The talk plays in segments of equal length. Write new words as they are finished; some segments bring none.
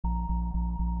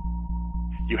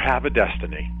You have a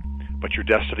destiny, but your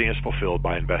destiny is fulfilled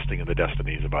by investing in the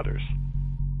destinies of others.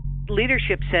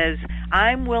 Leadership says,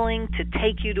 I'm willing to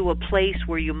take you to a place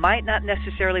where you might not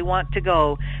necessarily want to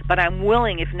go, but I'm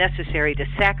willing, if necessary, to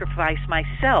sacrifice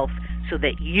myself so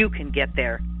that you can get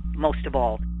there, most of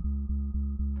all.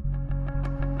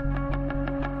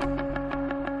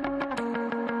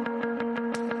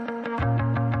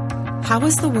 How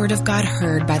was the Word of God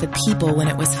heard by the people when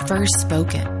it was first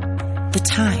spoken? The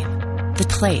time, the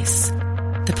place,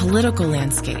 the political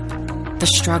landscape, the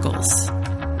struggles.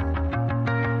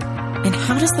 And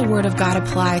how does the Word of God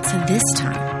apply to this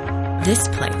time, this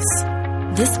place,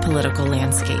 this political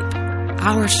landscape,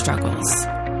 our struggles?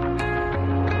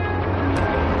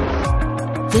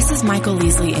 This is Michael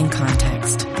Easley in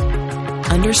Context.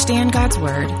 Understand God's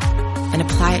Word and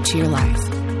apply it to your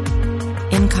life.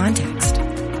 In Context.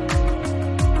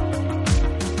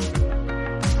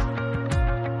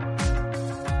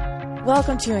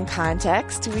 Welcome to In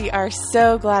Context. We are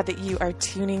so glad that you are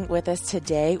tuning with us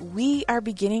today. We are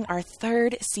beginning our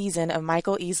third season of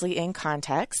Michael Easley in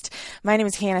Context. My name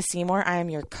is Hannah Seymour. I am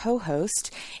your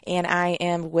co-host, and I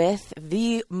am with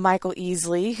the Michael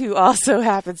Easley, who also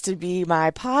happens to be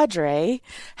my padre.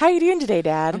 How are you doing today,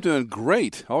 Dad? I'm doing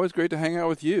great. Always great to hang out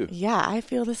with you. Yeah, I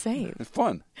feel the same. It's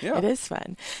fun. Yeah. It is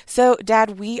fun. So,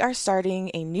 Dad, we are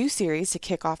starting a new series to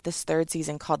kick off this third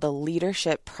season called The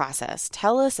Leadership Process.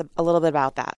 Tell us a little bit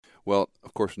about that. Well,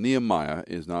 of course, Nehemiah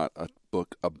is not a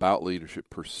book about leadership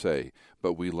per se,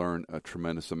 but we learn a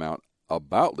tremendous amount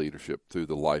about leadership through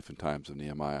the life and times of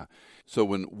Nehemiah. So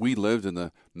when we lived in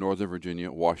the Northern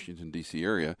Virginia, Washington, D.C.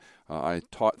 area, I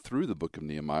taught through the book of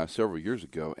Nehemiah several years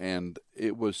ago, and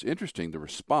it was interesting. The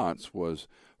response was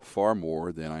far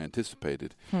more than I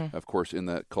anticipated. Of course, in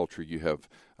that culture, you have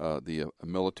the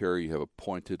military, you have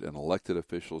appointed and elected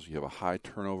officials, you have a high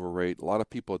turnover rate, a lot of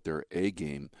people at their A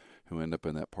game who end up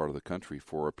in that part of the country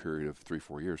for a period of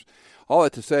 3-4 years. All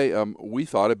that to say, we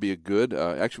thought it'd be a good,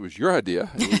 actually it was your idea,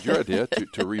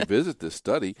 to revisit this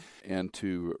study and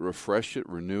to refresh it,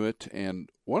 renew it. And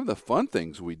one of the fun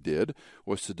things we did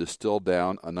was to distill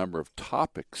down a number of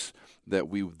topics that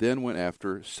we then went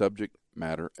after subject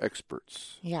matter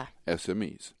experts,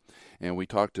 SMEs. And we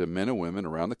talked to men and women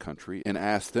around the country and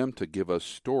asked them to give us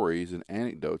stories and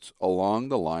anecdotes along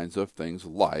the lines of things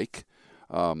like,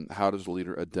 how does a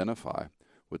leader identify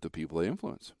with the people they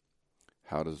influence?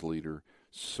 How does a leader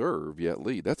serve yet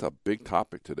lead? That's a big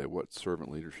topic today, what's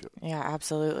servant leadership. Yeah,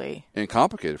 absolutely. And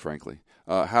complicated, frankly.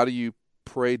 How do you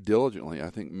pray diligently? I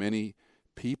think many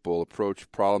people approach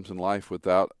problems in life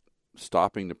without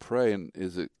stopping to pray. And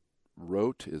is it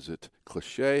rote? Is it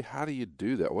cliche? How do you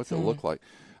do that? What's it look like?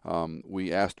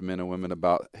 We asked men and women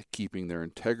about keeping their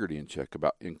integrity in check,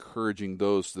 about encouraging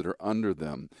those that are under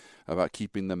them, about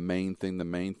keeping the main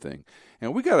thing.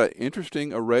 And we got an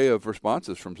interesting array of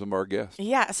responses from some of our guests.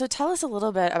 Yeah, so tell us a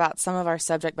little bit about some of our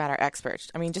subject matter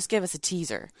experts. I mean, just give us a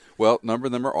teaser. Well, a number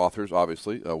of them are authors,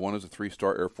 obviously. One is a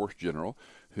 3-star Air Force general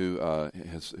who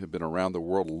has been around the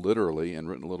world literally and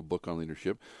written a little book on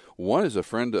leadership. One is a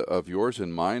friend of yours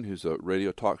and mine who's a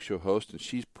radio talk show host, and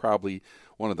she's probably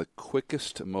one of the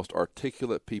quickest, most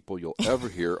articulate people you'll ever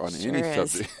hear on any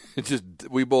subject. It's just,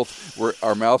 we both were,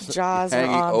 our mouths Jaws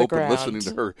hanging open, ground. listening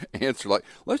to her answer, like,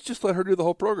 let's just let her do the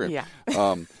whole program. Yeah.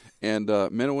 And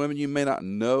men and women you may not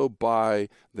know by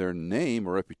their name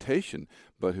or reputation,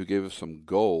 but who gave us some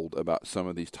gold about some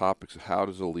of these topics. How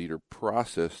does a leader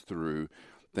process through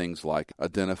things like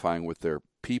identifying with their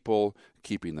people,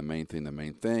 keeping the main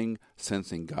thing,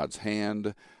 sensing God's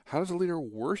hand? How does a leader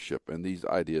worship? And these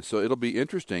ideas. So it'll be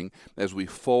interesting as we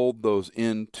fold those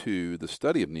into the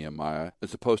study of Nehemiah,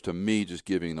 as opposed to me just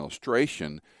giving an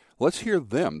illustration. Let's hear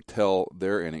them tell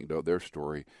their anecdote, their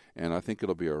story, and I think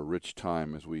it'll be a rich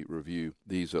time as we review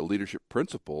these leadership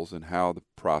principles and how the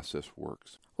process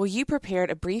works. Well, you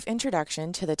prepared a brief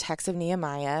introduction to the text of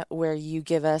Nehemiah where you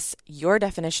give us your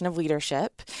definition of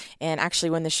leadership. And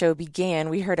actually, when the show began,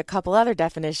 we heard a couple other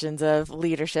definitions of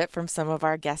leadership from some of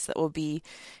our guests that will be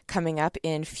coming up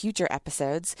in future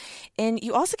episodes. And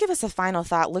you also give us a final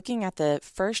thought looking at the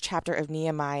first chapter of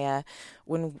Nehemiah.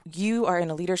 When you are in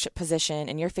a leadership position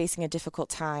and you're facing a difficult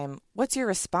time, what's your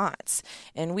response?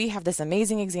 And we have this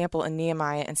amazing example in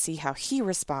Nehemiah and see how he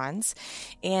responds.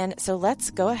 And so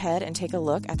let's go ahead and take a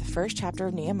look at the first chapter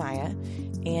of Nehemiah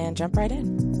and jump right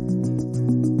in.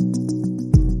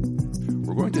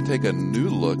 We're going to take a new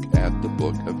look at the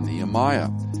book of Nehemiah.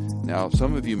 Now,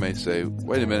 some of you may say,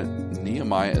 wait a minute,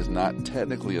 Nehemiah is not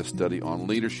technically a study on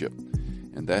leadership,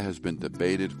 and that has been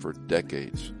debated for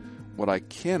decades. What I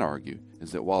can argue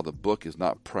is that while the book is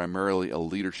not primarily a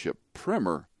leadership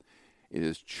primer, it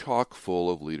is chock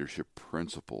full of leadership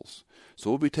principles. So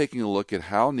we'll be taking a look at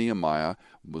how Nehemiah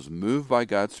was moved by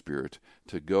God's Spirit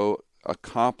to go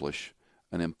accomplish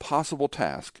an impossible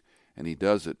task, and he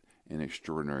does it in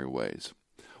extraordinary ways.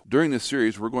 During this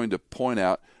series, we're going to point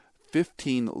out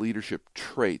 15 leadership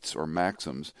traits or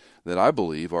maxims that I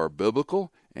believe are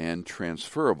biblical and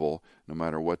transferable no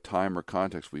matter what time or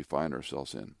context we find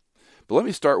ourselves in. But let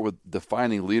me start with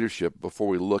defining leadership before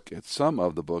we look at some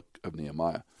of the book of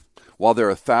Nehemiah. While there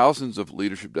are thousands of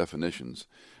leadership definitions,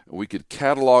 we could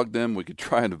catalog them, we could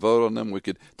try and vote on them, we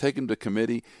could take them to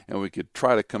committee, and we could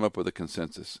try to come up with a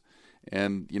consensus.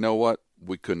 And you know what?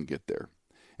 We couldn't get there.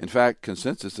 In fact,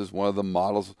 consensus is one of the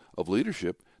models of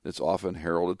leadership that's often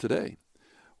heralded today.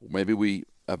 Maybe we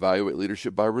evaluate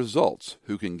leadership by results,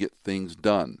 who can get things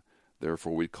done.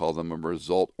 Therefore, we'd call them a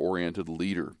result-oriented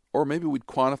leader. Or maybe we'd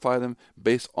quantify them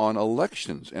based on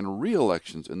elections and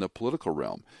re-elections in the political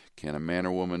realm. Can a man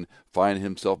or woman find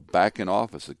himself back in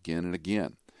office again and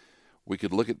again? We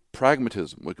could look at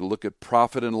pragmatism. We could look at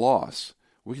profit and loss.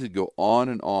 We could go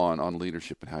on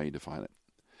leadership and how you define it.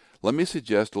 Let me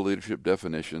suggest a leadership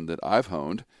definition that I've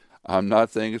honed. I'm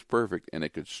not saying it's perfect, and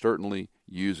it could certainly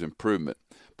use improvement.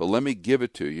 But let me give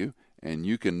it to you, and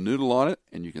you can noodle on it,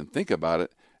 and you can think about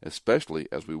it, especially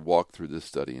as we walk through this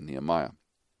study in Nehemiah.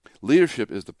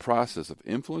 Leadership is the process of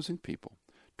influencing people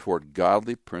toward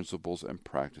godly principles and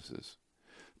practices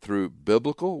through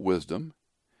biblical wisdom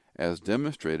as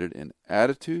demonstrated in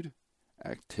attitude,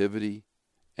 activity,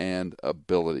 and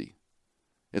ability.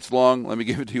 It's long. Let me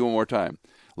give it to you one more time.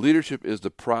 Leadership is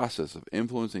the process of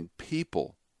influencing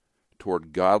people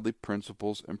toward godly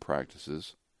principles and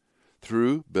practices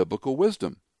through biblical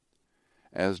wisdom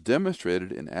as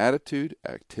demonstrated in attitude,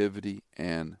 activity,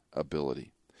 and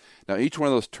ability. Now, each one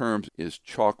of those terms is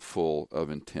chock full of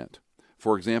intent.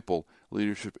 For example,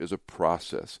 leadership is a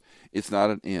process. It's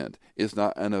not an end. It's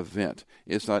not an event.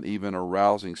 It's not even a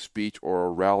rousing speech or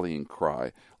a rallying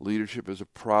cry. Leadership is a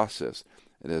process.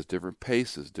 It has different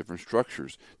paces, different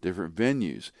structures, different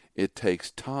venues. It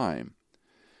takes time.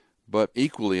 But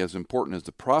equally as important as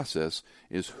the process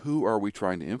is who are we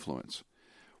trying to influence?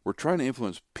 We're trying to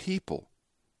influence people.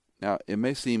 Now, it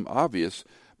may seem obvious,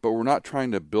 but we're not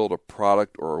trying to build a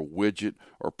product or a widget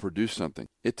or produce something.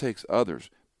 It takes others,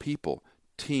 people,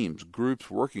 teams, groups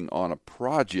working on a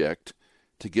project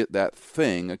to get that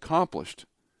thing accomplished.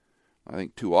 I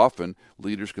think too often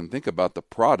leaders can think about the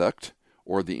product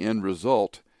or the end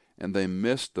result, and they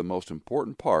miss the most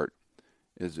important part,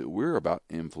 is that we're about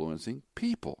influencing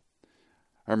people.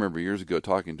 I remember years ago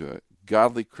talking to a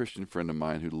godly Christian friend of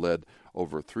mine who led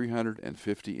over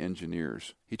 350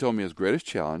 engineers. He told me his greatest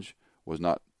challenge was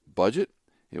not budget,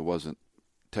 it wasn't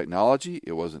technology,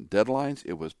 it wasn't deadlines,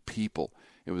 it was people.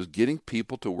 It was getting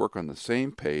people to work on the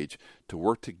same page, to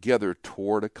work together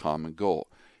toward a common goal.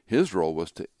 His role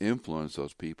was to influence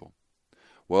those people.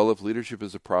 Well, if leadership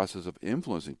is a process of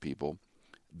influencing people,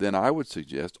 then I would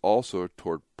suggest also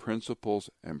toward principles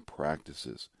and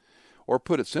practices. Or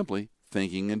put it simply,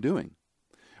 thinking and doing.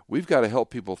 We've got to help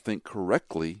people think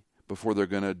correctly before they're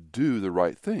going to do the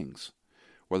right things.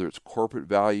 Whether it's corporate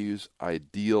values,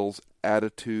 ideals,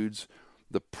 attitudes,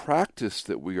 the practice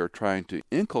that we are trying to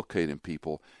inculcate in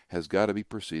people has got to be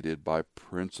preceded by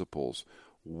principles.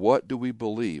 What do we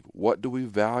believe? What do we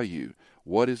value?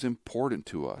 What is important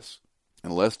to us?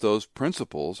 Unless those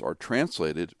principles are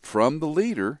translated from the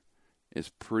leader,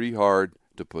 it's pretty hard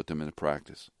to put them into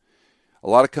practice. A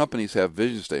lot of companies have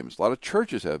vision statements. A lot of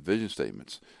churches have vision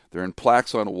statements. They're in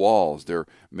plaques on walls. They're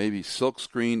maybe silk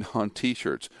screened on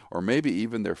T-shirts, or maybe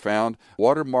even they're found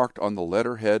watermarked on the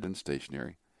letterhead and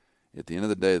stationery. At the end of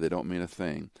the day, they don't mean a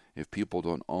thing if people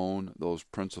don't own those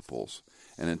principles.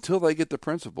 And until they get the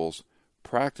principles,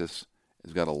 practice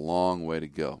has got a long way to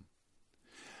go.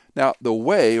 Now, the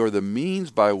way or the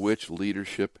means by which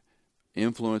leadership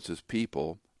influences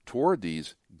people toward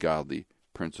these godly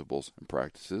principles and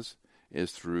practices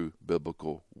is through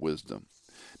biblical wisdom.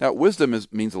 Now, wisdom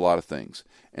means a lot of things,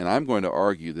 and I'm going to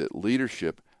argue that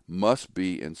leadership must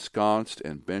be ensconced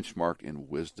and benchmarked in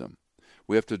wisdom.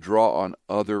 We have to draw on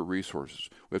other resources.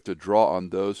 We have to draw on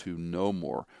those who know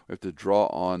more. We have to draw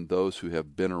on those who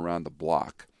have been around the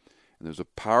block. And there's a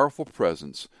powerful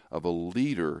presence of a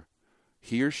leader,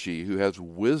 he or she, who has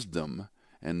wisdom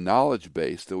and knowledge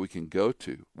base that we can go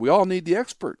to. We all need the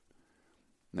expert.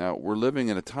 Now, we're living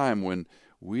in a time when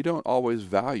we don't always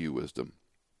value wisdom.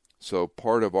 So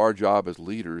part of our job as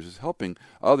leaders is helping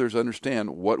others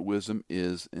understand what wisdom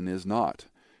is and is not.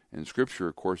 And Scripture,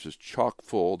 of course, is chock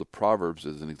full. The Proverbs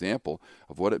is an example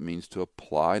of what it means to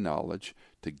apply knowledge,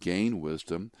 to gain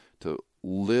wisdom, to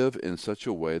live in such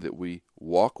a way that we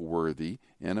walk worthy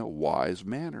in a wise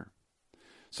manner.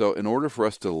 So in order for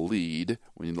us to lead,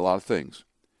 we need a lot of things.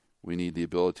 We need the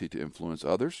ability to influence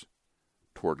others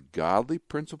toward godly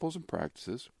principles and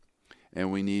practices,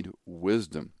 and we need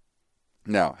wisdom.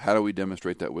 Now, how do we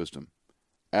demonstrate that wisdom?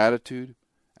 Attitude,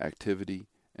 activity,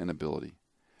 and ability.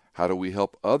 How do we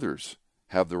help others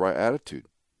have the right attitude?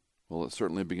 Well, it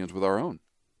certainly begins with our own.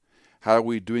 How are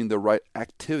we doing the right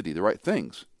activity, the right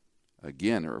things?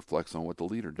 Again, it reflects on what the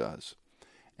leader does.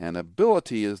 And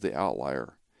ability is the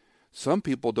outlier. Some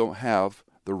people don't have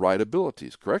the right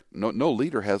abilities, correct? No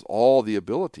leader has all the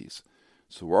abilities.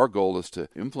 So our goal is to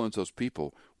influence those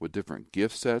people with different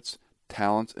gift sets,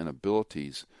 talents, and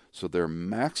abilities so they're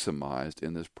maximized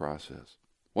in this process.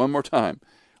 One more time,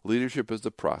 leadership is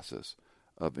the process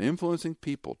of influencing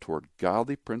people toward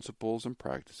godly principles and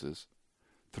practices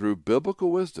through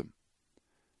biblical wisdom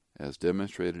as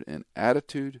demonstrated in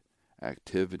attitude,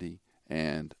 activity,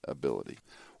 and ability.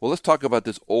 Well, let's talk about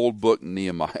this old book,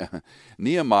 Nehemiah.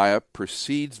 Nehemiah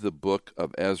precedes the book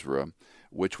of Ezra,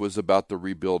 which was about the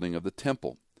rebuilding of the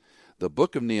temple. The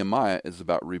book of Nehemiah is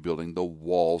about rebuilding the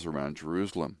walls around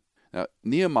Jerusalem. Now,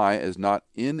 Nehemiah is not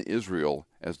in Israel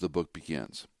as the book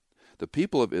begins. The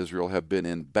people of Israel have been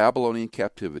in Babylonian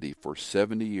captivity for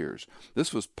 70 years.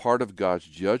 This was part of God's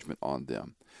judgment on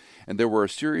them. And there were a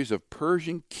series of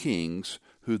Persian kings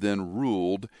who then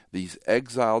ruled these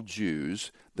exiled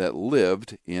Jews that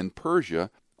lived in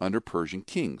Persia under Persian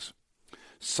kings.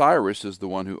 Cyrus is the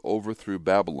one who overthrew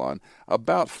Babylon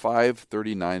about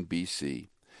 539 BC,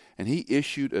 and he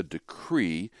issued a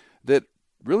decree that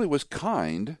really was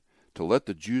kind to let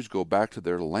the Jews go back to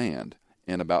their land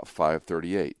in about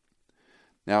 538.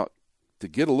 Now, to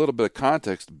get a little bit of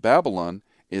context, Babylon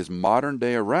is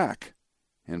modern-day Iraq,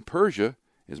 and Persia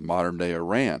is modern-day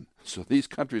Iran. So these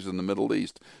countries in the Middle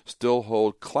East still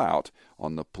hold clout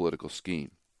on the political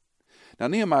scheme. Now,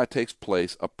 Nehemiah takes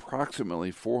place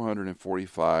approximately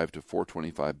 445 to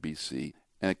 425 BC,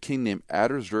 and a king named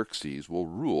Artaxerxes will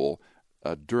rule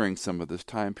during some of this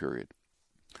time period.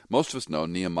 Most of us know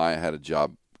Nehemiah had a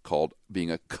job called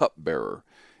being a cupbearer,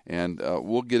 and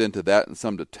we'll get into that in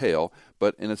some detail,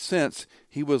 but in a sense,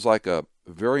 he was like a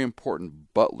very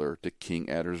important butler to King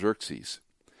Artaxerxes.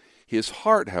 His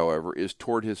heart, however, is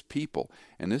toward his people,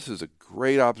 and this is a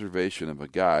great observation of a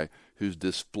guy who's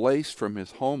displaced from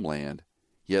his homeland,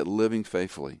 yet living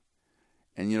faithfully.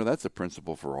 And that's a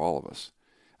principle for all of us.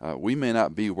 We may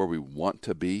not be where we want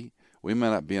to be. We may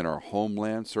not be in our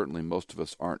homeland. Certainly most of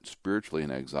us aren't spiritually in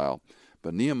exile.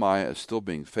 But Nehemiah is still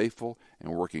being faithful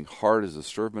and working hard as a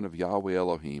servant of Yahweh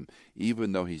Elohim,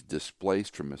 even though he's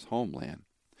displaced from his homeland.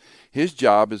 His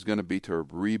job is going to be to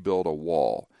rebuild a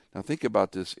wall. Now think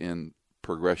about this in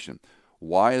progression.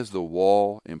 Why is the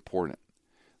wall important?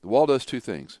 The wall does two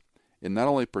things. It not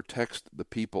only protects the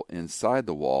people inside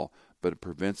the wall, but it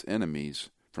prevents enemies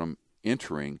from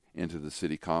entering into the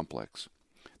city complex.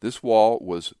 This wall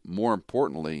was, more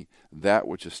importantly, that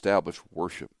which established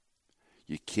worship.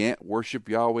 You can't worship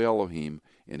Yahweh Elohim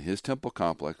in his temple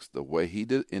complex the way he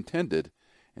intended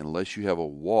unless you have a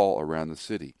wall around the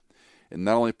city. It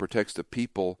not only protects the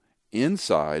people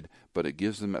inside, but it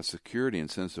gives them that security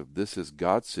and sense of this is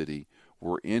God's city,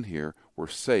 we're in here, we're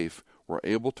safe, we're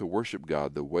able to worship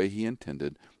God the way he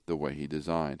intended, the way he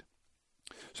designed.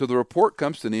 So the report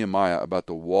comes to Nehemiah about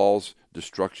the wall's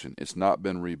destruction. It's not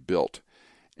been rebuilt.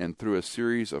 And through a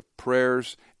series of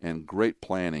prayers and great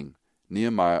planning,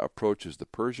 Nehemiah approaches the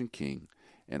Persian king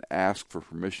and asks for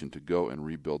permission to go and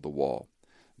rebuild the wall.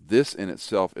 This in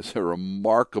itself is a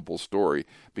remarkable story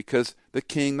because the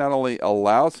king not only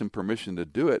allows him permission to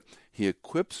do it, he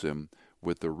equips him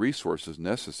with the resources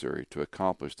necessary to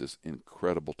accomplish this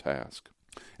incredible task.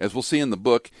 As we'll see in the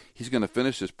book, he's going to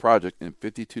finish this project in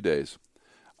 52 days.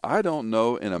 I don't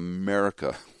know in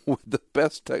America with the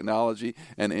best technology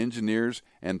and engineers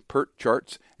and PERT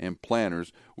charts and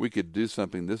planners we could do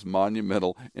something this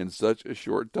monumental in such a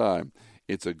short time.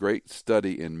 It's a great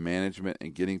study in management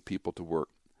and getting people to work.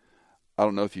 I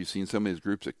don't know if you've seen some of these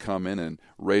groups that come in and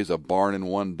raise a barn in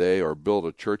one day or build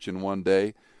a church in one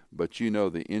day, but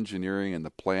the engineering and the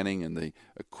planning and the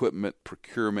equipment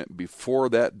procurement before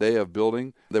that day of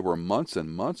building, there were months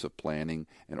and months of planning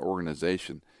and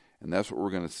organization. And that's what we're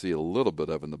going to see a little bit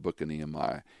of in the book of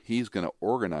Nehemiah. He's going to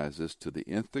organize this to the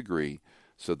nth degree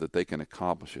so that they can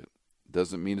accomplish it.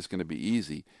 Doesn't mean it's going to be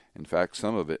easy. In fact,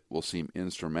 some of it will seem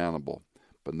insurmountable.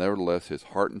 But nevertheless, his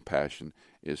heart and passion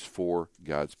is for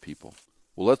God's people.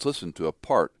 Well, let's listen to a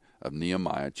part of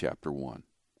Nehemiah chapter 1.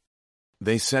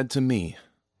 They said to me,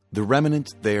 "The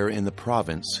remnant there in the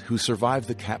province who survived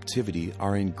the captivity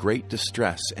are in great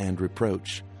distress and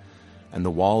reproach. And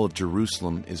the wall of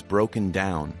Jerusalem is broken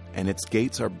down, and its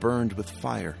gates are burned with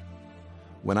fire.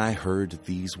 When I heard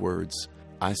these words,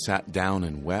 I sat down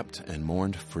and wept and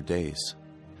mourned for days.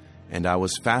 And I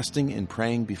was fasting and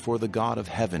praying before the God of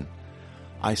heaven.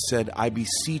 I said, I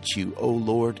beseech you, O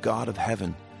Lord God of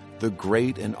heaven, the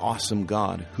great and awesome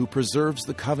God, who preserves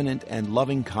the covenant and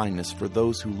loving kindness for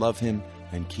those who love him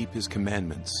and keep his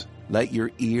commandments. Let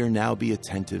your ear now be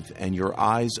attentive and your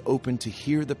eyes open to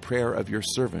hear the prayer of your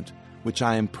servant, which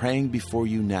I am praying before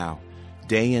you now,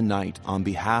 day and night, on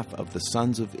behalf of the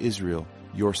sons of Israel,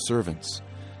 your servants,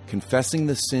 confessing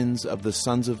the sins of the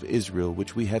sons of Israel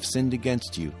which we have sinned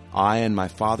against you. I and my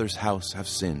father's house have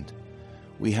sinned.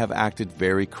 We have acted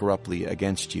very corruptly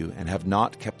against you, and have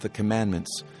not kept the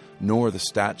commandments, nor the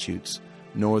statutes,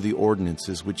 nor the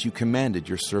ordinances which you commanded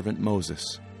your servant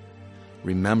Moses.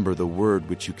 Remember the word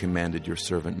which you commanded your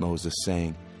servant Moses,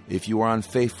 saying, If you are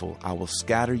unfaithful, I will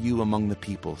scatter you among the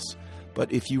peoples.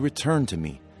 But if you return to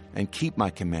me, and keep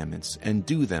my commandments, and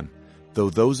do them,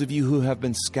 though those of you who have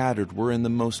been scattered were in the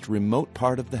most remote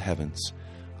part of the heavens,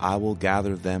 I will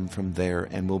gather them from there,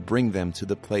 and will bring them to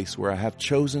the place where I have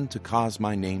chosen to cause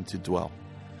my name to dwell.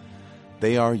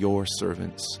 They are your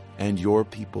servants, and your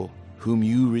people, whom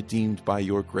you redeemed by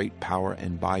your great power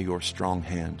and by your strong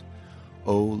hand.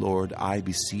 O Lord, I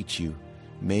beseech you,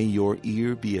 may your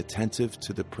ear be attentive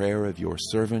to the prayer of your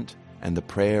servant and the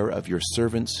prayer of your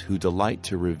servants who delight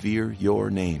to revere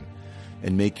your name,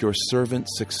 and make your servant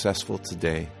successful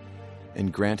today,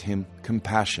 and grant him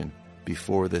compassion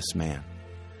before this man.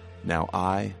 Now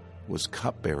I was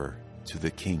cupbearer to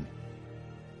the king.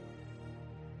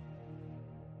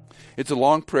 It's a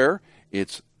long prayer.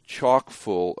 It's chock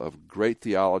full of great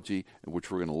theology,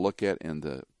 which we're going to look at in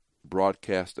the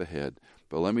broadcast ahead.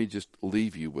 But let me just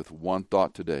leave you with one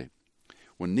thought today.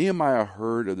 When Nehemiah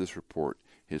heard of this report,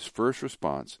 his first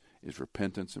response is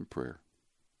repentance and prayer.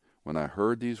 When I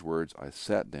heard these words, I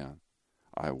sat down.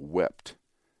 I wept.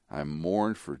 I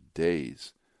mourned for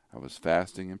days. I was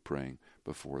fasting and praying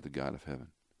before the God of heaven.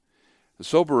 A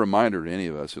sober reminder to any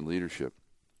of us in leadership,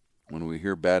 when we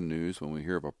hear bad news, when we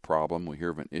hear of a problem, we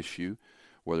hear of an issue,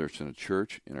 whether it's in a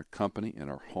church, in our company, in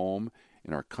our home,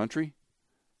 in our country,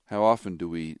 how often do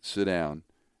we sit down,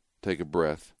 take a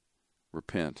breath,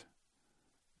 repent,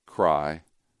 cry,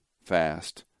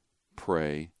 fast,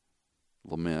 pray,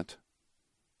 lament?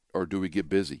 Or do we get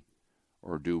busy?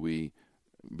 Or do we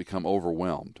become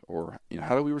overwhelmed? Or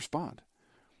how do we respond?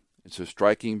 It's a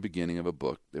striking beginning of a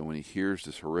book that when he hears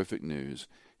this horrific news,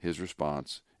 his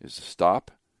response is to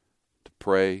stop, to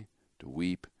pray, to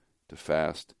weep, to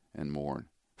fast, and mourn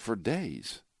for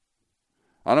days.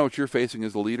 I know what you're facing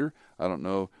as a leader. I don't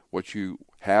know what you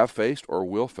have faced or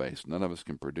will face. None of us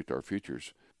can predict our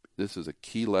futures. This is a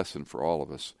key lesson for all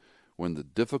of us. When the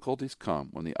difficulties come,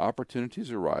 when the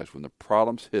opportunities arise, when the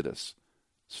problems hit us,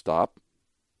 stop,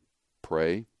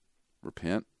 pray,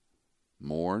 repent,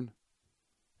 mourn,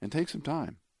 and take some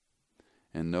time.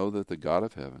 And know that the God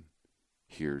of heaven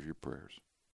hears your prayers.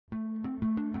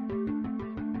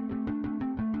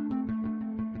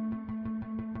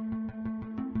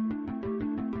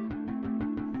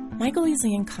 Michael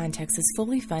Easley in Context is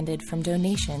fully funded from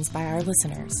donations by our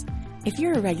listeners. If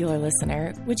you're a regular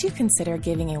listener, would you consider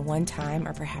giving a one-time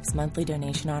or perhaps monthly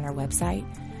donation on our website?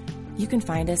 You can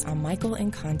find us on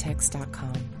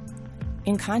michaelincontext.com.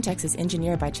 In Context is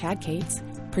engineered by Chad Cates,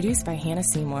 produced by Hannah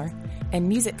Seymour, and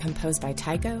music composed by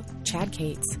Tycho, Chad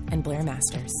Cates, and Blair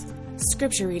Masters.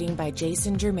 Scripture reading by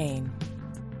Jason Germain.